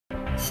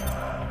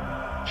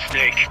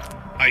Snake,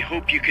 I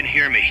hope you can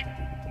hear me.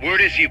 Word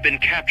is you've been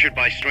captured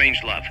by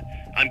Strangelove.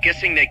 I'm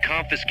guessing they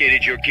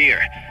confiscated your gear,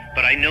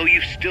 but I know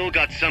you've still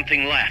got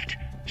something left.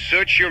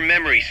 Search your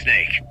memory,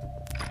 Snake.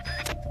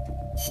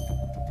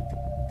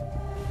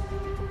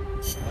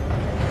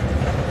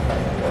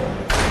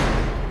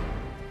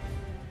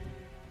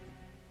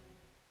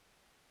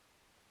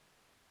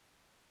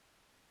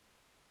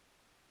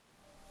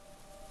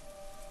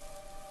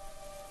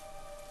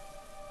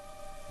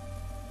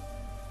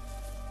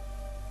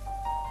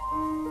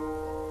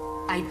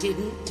 I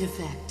didn't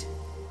defect.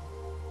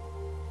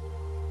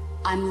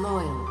 I'm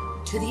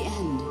loyal to the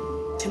end,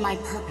 to my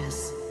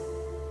purpose.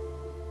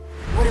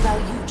 What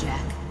about you,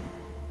 Jack?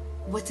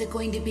 What's it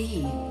going to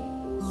be?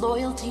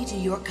 Loyalty to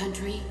your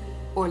country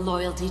or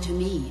loyalty to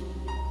me?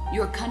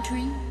 Your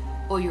country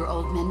or your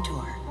old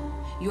mentor?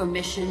 Your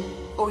mission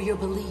or your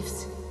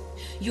beliefs?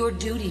 Your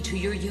duty to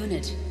your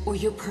unit or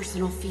your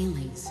personal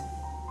feelings?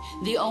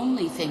 The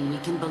only thing we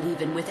can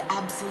believe in with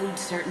absolute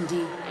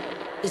certainty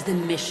is the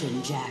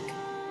mission, Jack.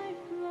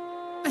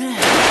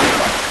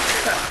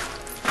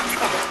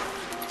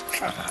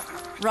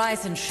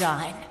 Rise and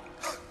shine.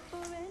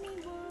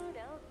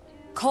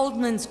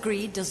 Coldman's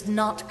greed does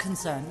not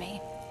concern me.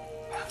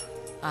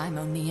 I'm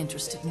only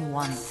interested in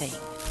one thing.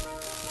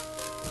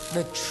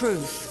 The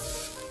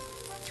truth.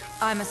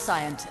 I'm a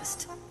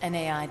scientist, an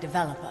AI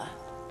developer,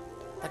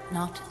 but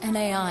not an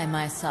AI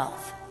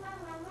myself.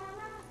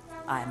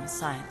 I'm a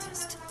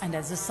scientist, and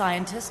as a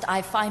scientist,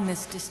 I find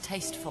this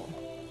distasteful.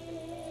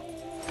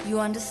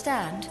 You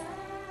understand?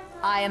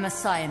 I am a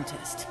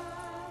scientist,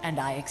 and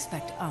I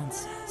expect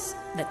answers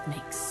that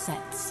make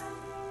sense.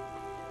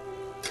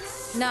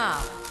 Now,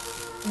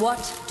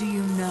 what do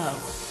you know?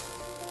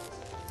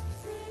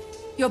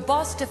 Your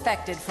boss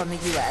defected from the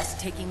US,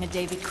 taking a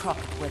Davy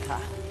Crockett with her,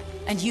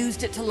 and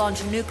used it to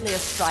launch a nuclear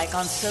strike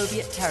on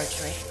Soviet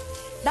territory.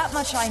 That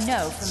much I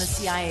know from the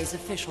CIA's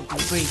official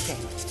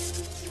debriefing.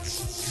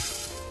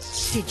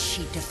 Did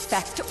she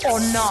defect or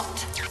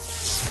not?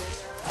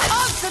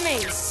 Answer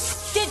me!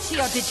 Did she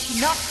or did she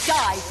not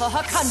die for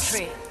her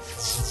country?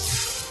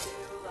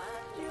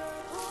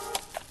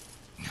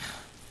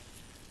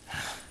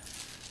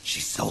 She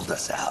sold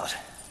us out.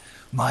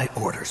 My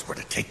orders were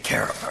to take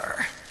care of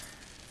her.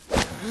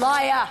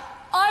 Liar!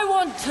 I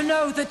want to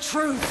know the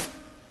truth!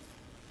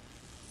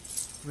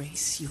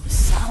 Brace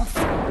yourself.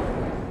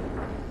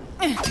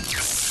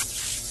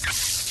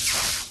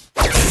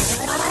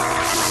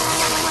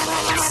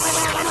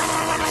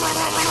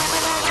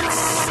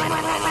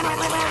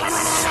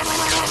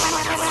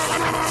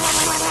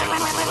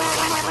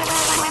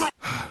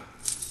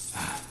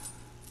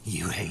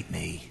 You hate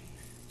me?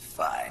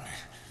 Fine.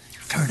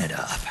 Turn it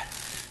up.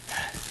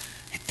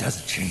 It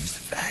doesn't change the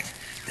fact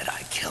that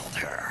I killed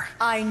her.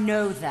 I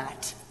know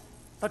that.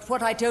 But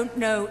what I don't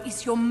know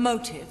is your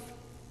motive.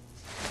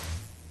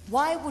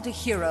 Why would a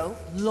hero,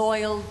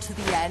 loyal to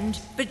the end,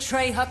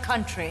 betray her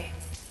country?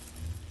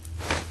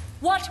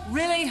 What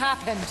really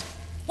happened?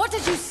 What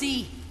did you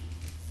see?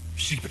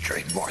 She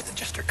betrayed more than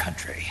just her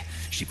country.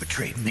 She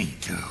betrayed me,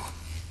 too.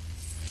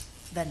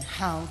 Then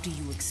how do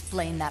you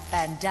explain that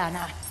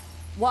bandana?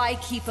 Why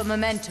keep a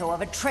memento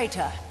of a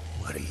traitor?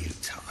 What are you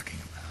talking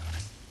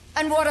about?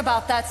 And what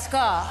about that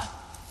scar?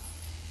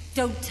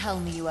 Don't tell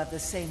me you have the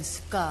same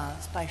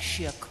scars by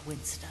sheer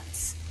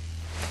coincidence.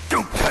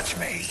 Don't touch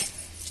me!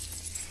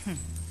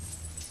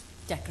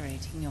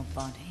 Decorating your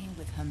body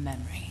with her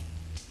memory.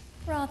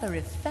 Rather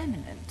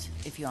effeminate,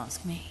 if you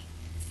ask me.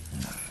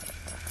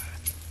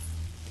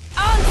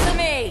 Answer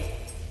me!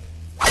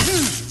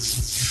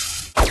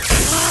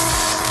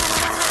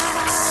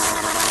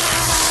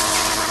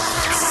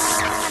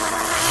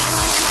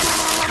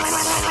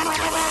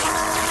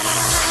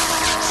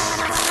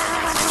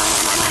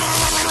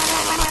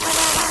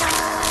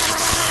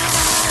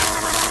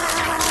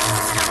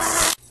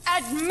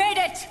 Admit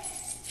it!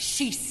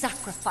 She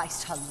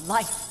sacrificed her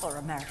life for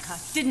America,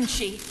 didn't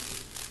she?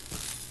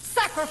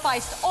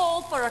 Sacrificed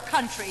all for a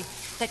country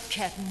that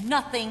cared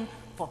nothing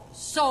for her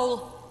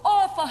soul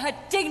or for her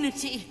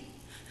dignity.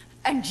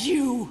 And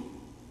you...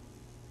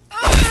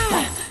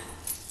 Yes,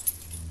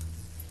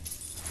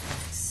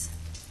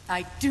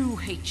 I do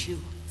hate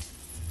you.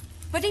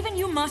 But even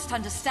you must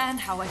understand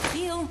how I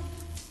feel.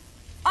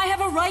 I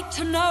have a right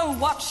to know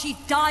what she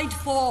died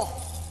for.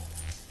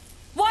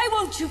 Why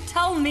won't you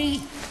tell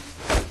me?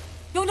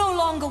 You're no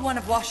longer one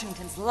of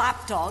Washington's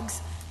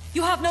lapdogs.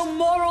 You have no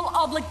moral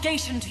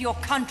obligation to your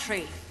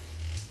country.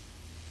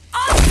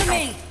 Answer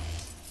me!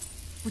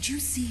 Would you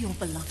see your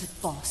beloved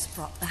boss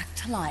brought back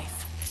to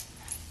life?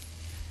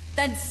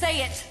 Then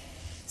say it.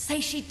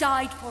 Say she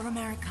died for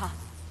America.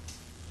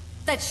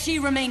 That she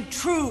remained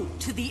true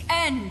to the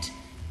end.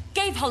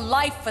 Gave her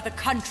life for the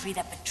country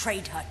that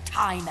betrayed her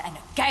time and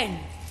again.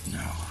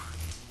 No.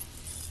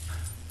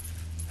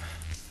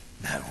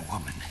 That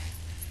woman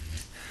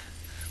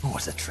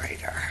was a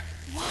traitor.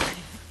 Why?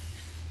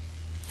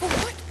 For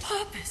what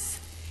purpose?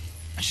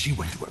 She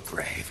went to her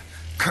grave,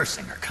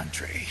 cursing her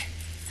country.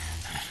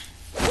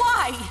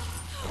 Why?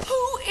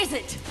 Who is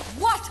it?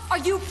 What are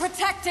you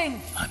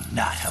protecting? I'm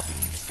not helping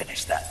you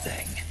finish that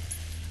thing.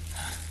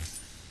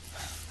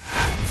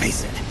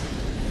 Face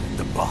it,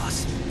 the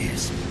boss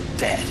is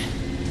dead.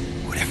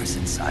 Whatever's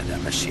inside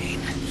that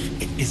machine,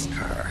 it isn't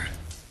her.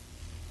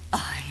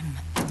 I'm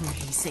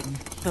raising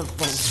the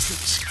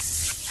voltage.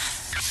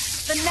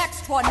 The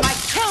next one might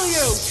kill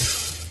you!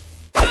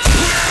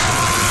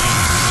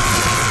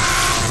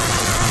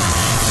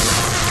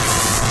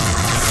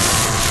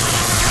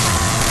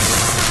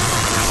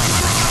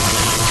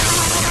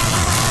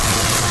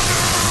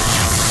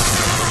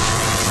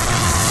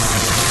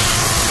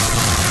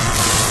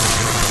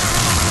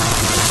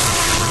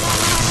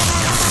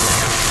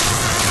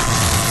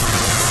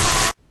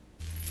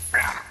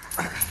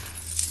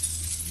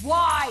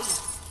 Why?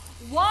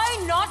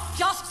 Why not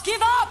just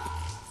give up?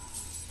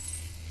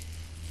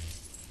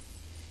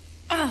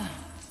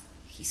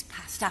 He's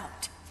passed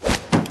out.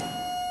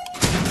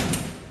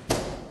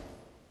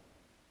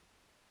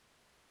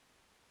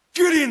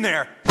 Get in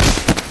there!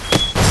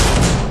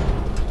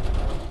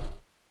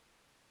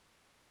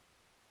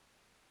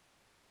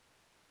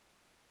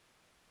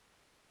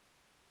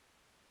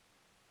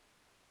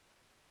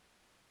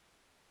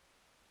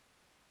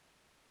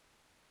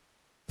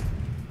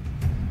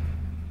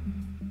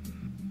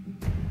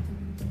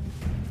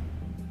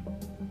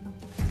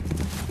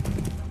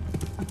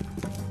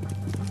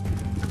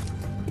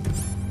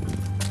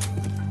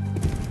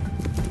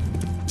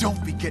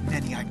 Don't be getting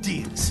any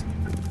ideas.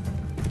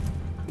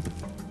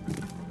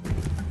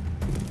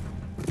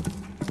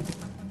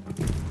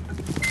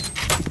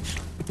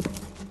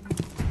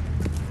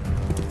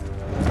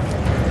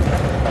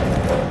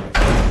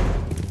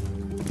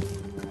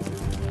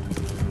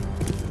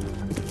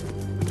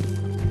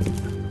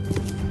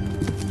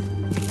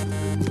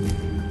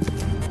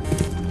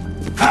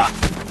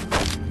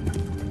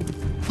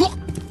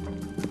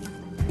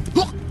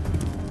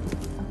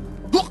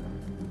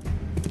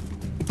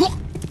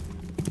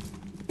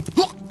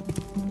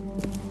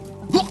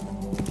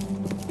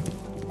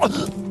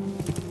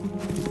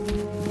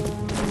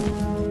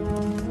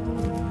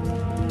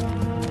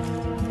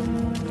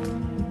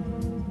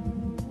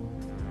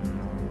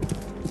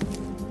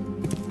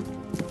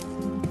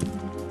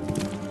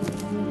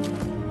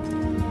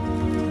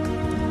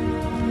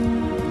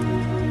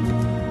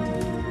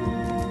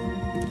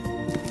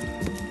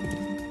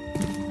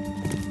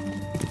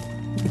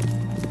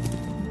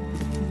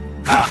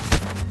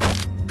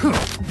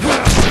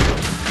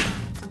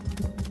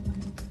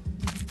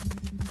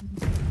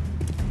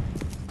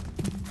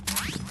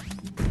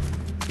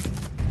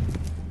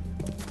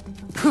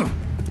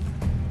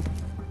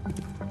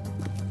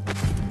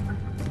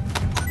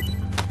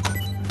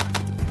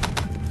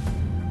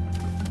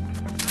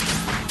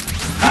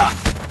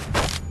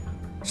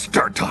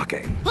 Start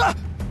talking.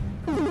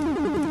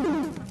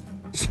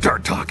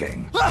 Start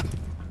talking.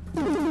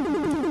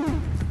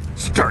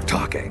 Start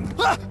talking.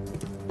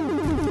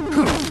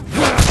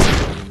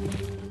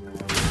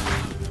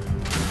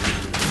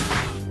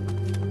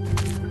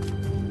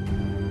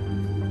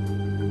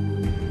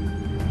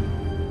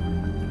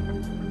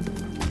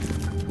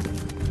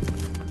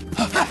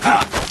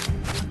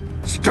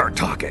 Start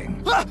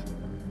talking.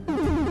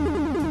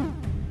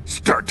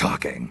 Start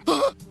talking.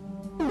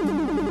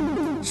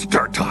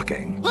 Start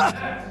talking.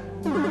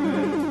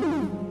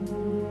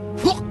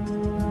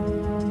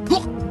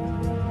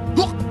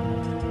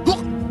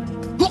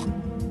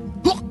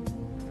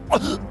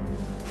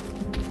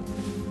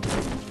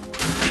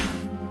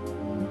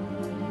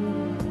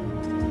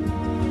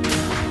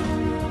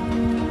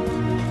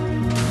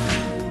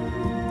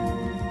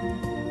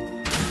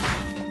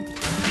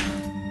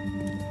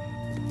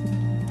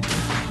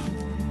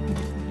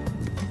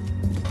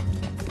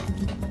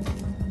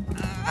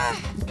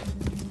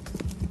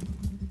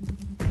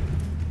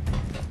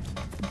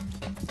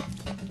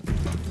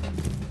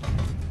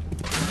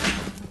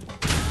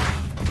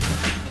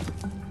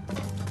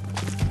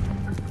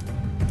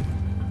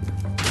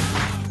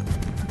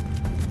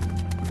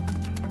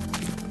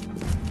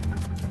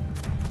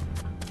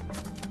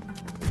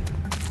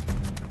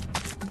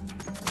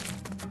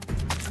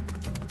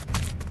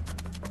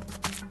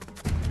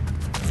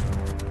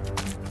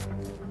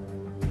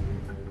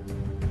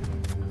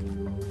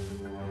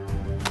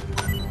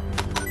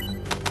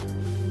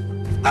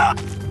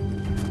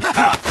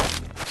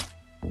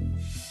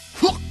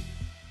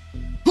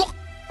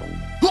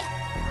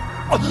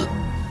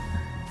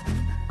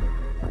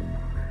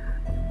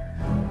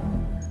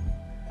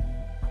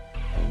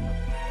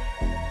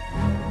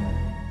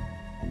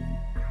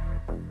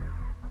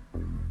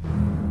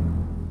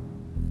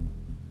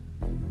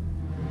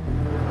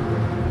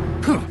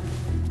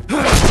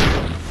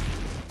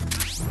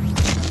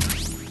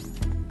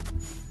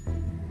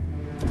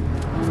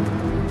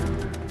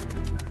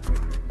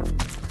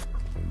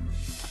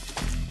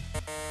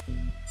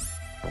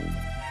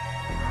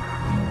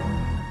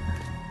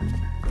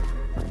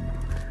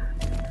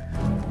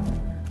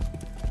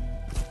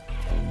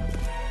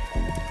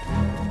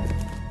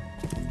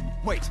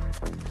 Wait.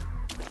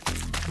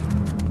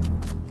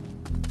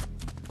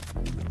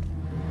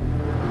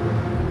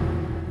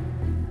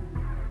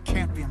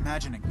 Can't be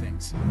imagining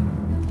things.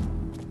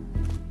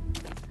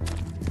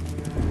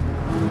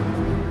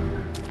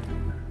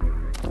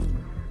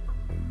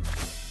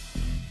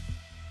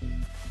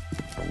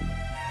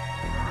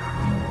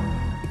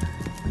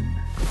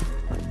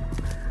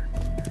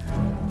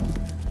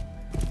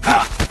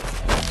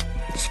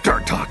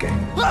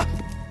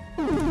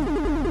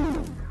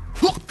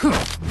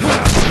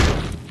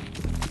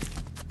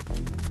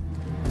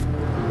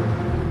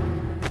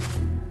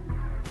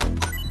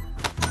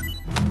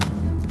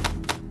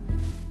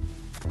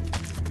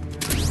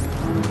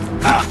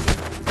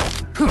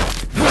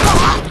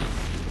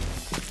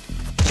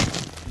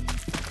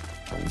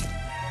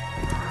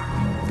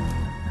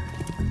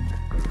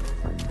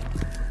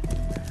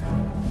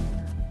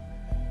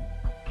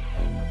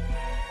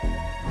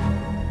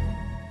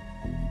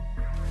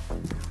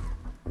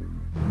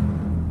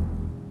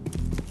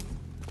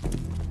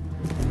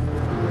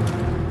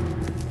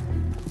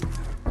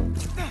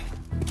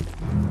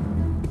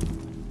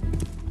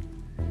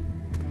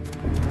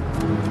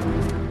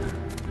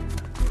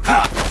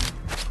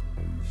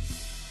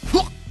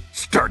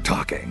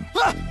 talking.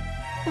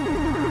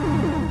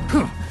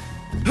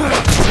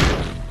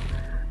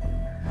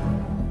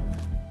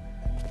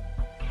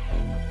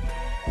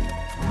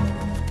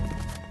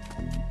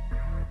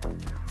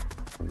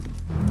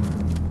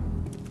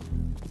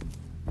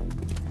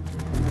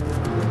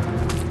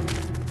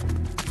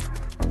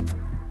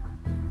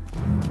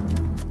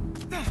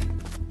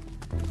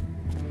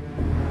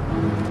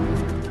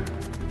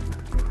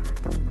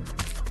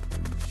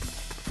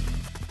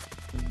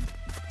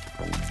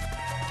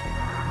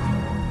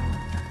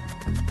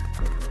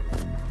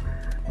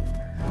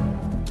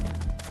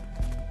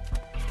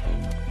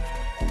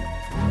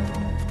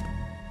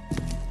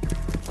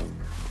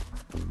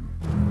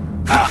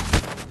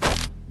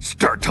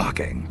 Start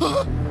talking.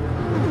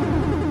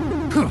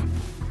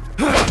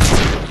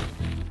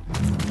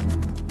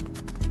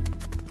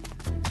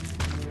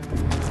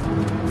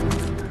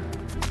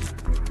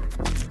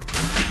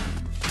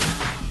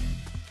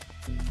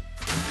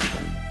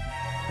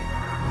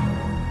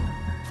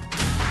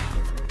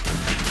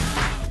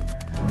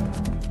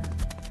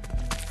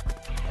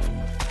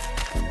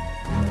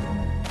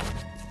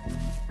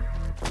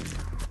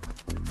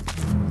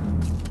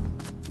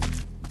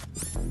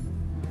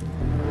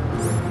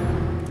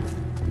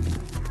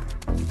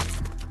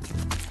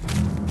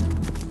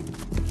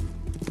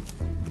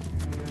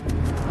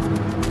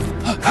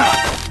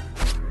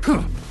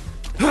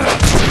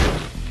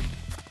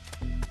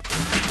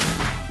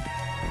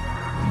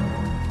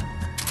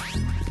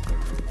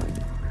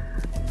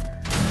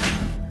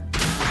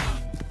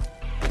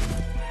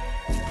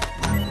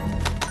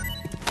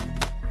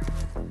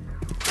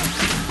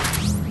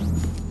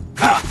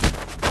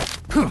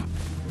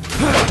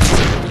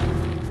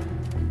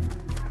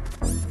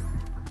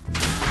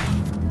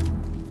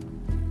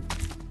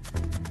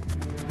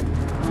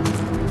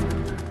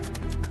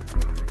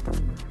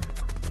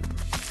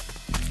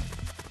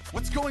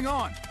 What's going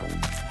on?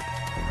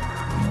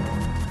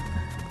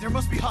 There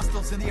must be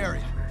hostiles in the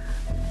area.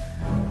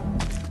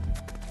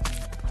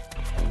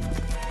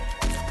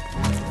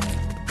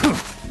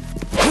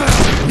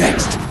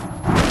 Next!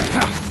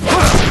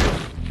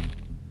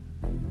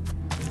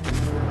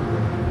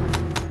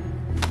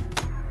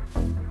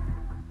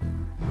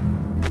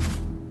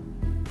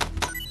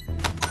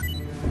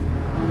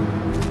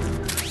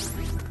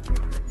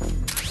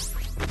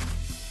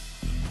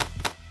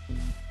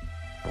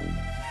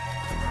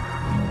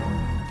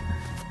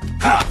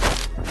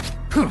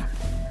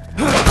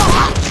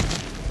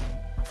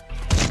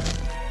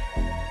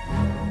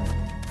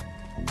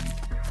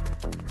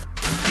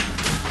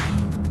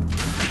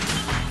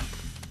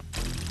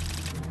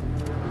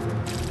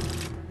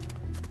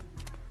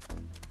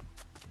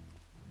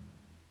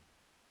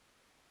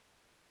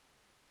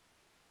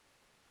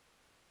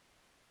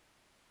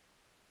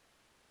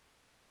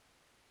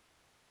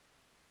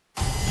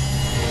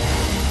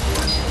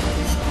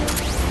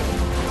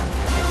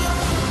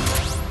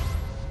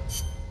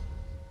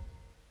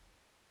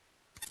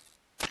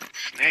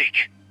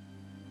 Snake,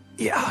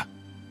 Yeah.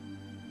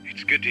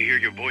 it's good to hear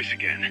your voice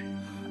again.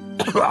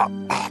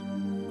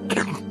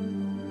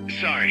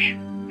 Sorry.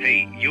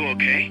 Hey, you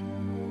okay?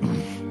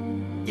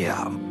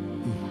 Yeah.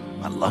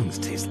 My lungs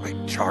taste like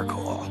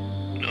charcoal.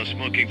 No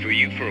smoking for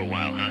you for a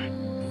while,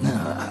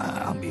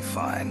 huh? I'll be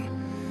fine.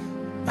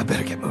 I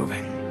better get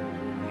moving.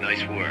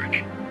 Nice work.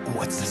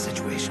 What's the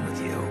situation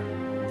with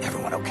you?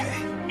 Everyone okay?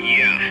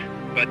 Yeah,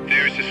 but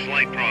there's a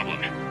slight problem.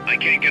 I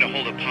can't get a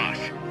hold of Paz.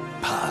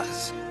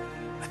 Paz.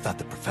 I thought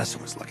the professor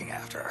was looking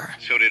after her.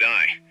 So did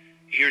I.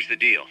 Here's the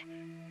deal.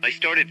 I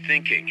started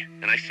thinking,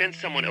 and I sent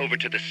someone over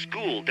to the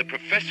school the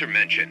professor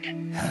mentioned.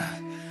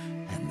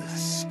 And the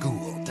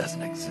school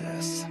doesn't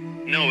exist.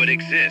 No, it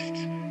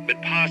exists,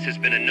 but Paz has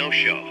been a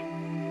no-show.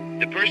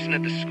 The person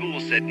at the school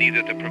said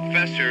neither the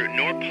professor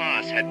nor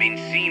Paz had been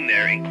seen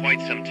there in quite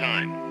some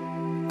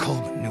time.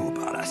 Coleman knew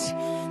about us.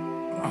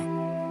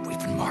 We've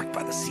been marked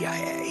by the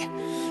CIA.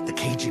 The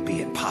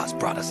KGB and Paz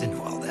brought us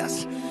into all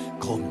this.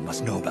 Coleman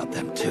must know about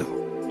them too.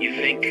 You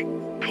think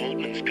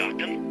Coleman's got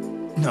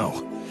them?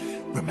 No.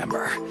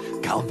 Remember,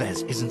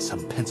 Galvez isn't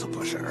some pencil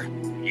pusher.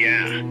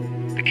 Yeah.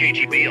 The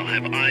KGB will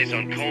have eyes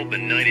on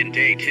Coleman night and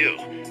day, too.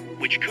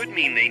 Which could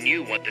mean they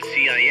knew what the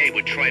CIA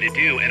would try to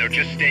do and are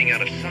just staying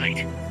out of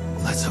sight.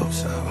 Let's hope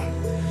so.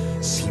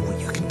 See what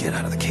you can get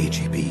out of the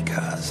KGB,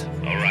 Kaz.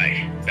 All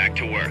right, back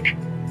to work.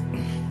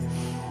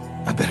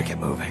 I better get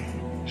moving.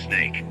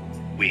 Snake,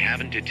 we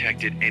haven't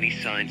detected any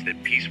signs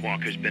that Peace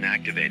Walker's been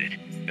activated,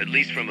 at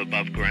least from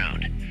above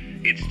ground.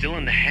 It's still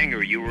in the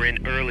hangar you were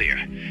in earlier.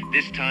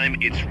 This time,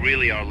 it's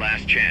really our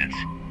last chance.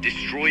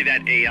 Destroy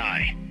that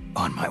AI.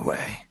 On my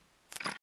way.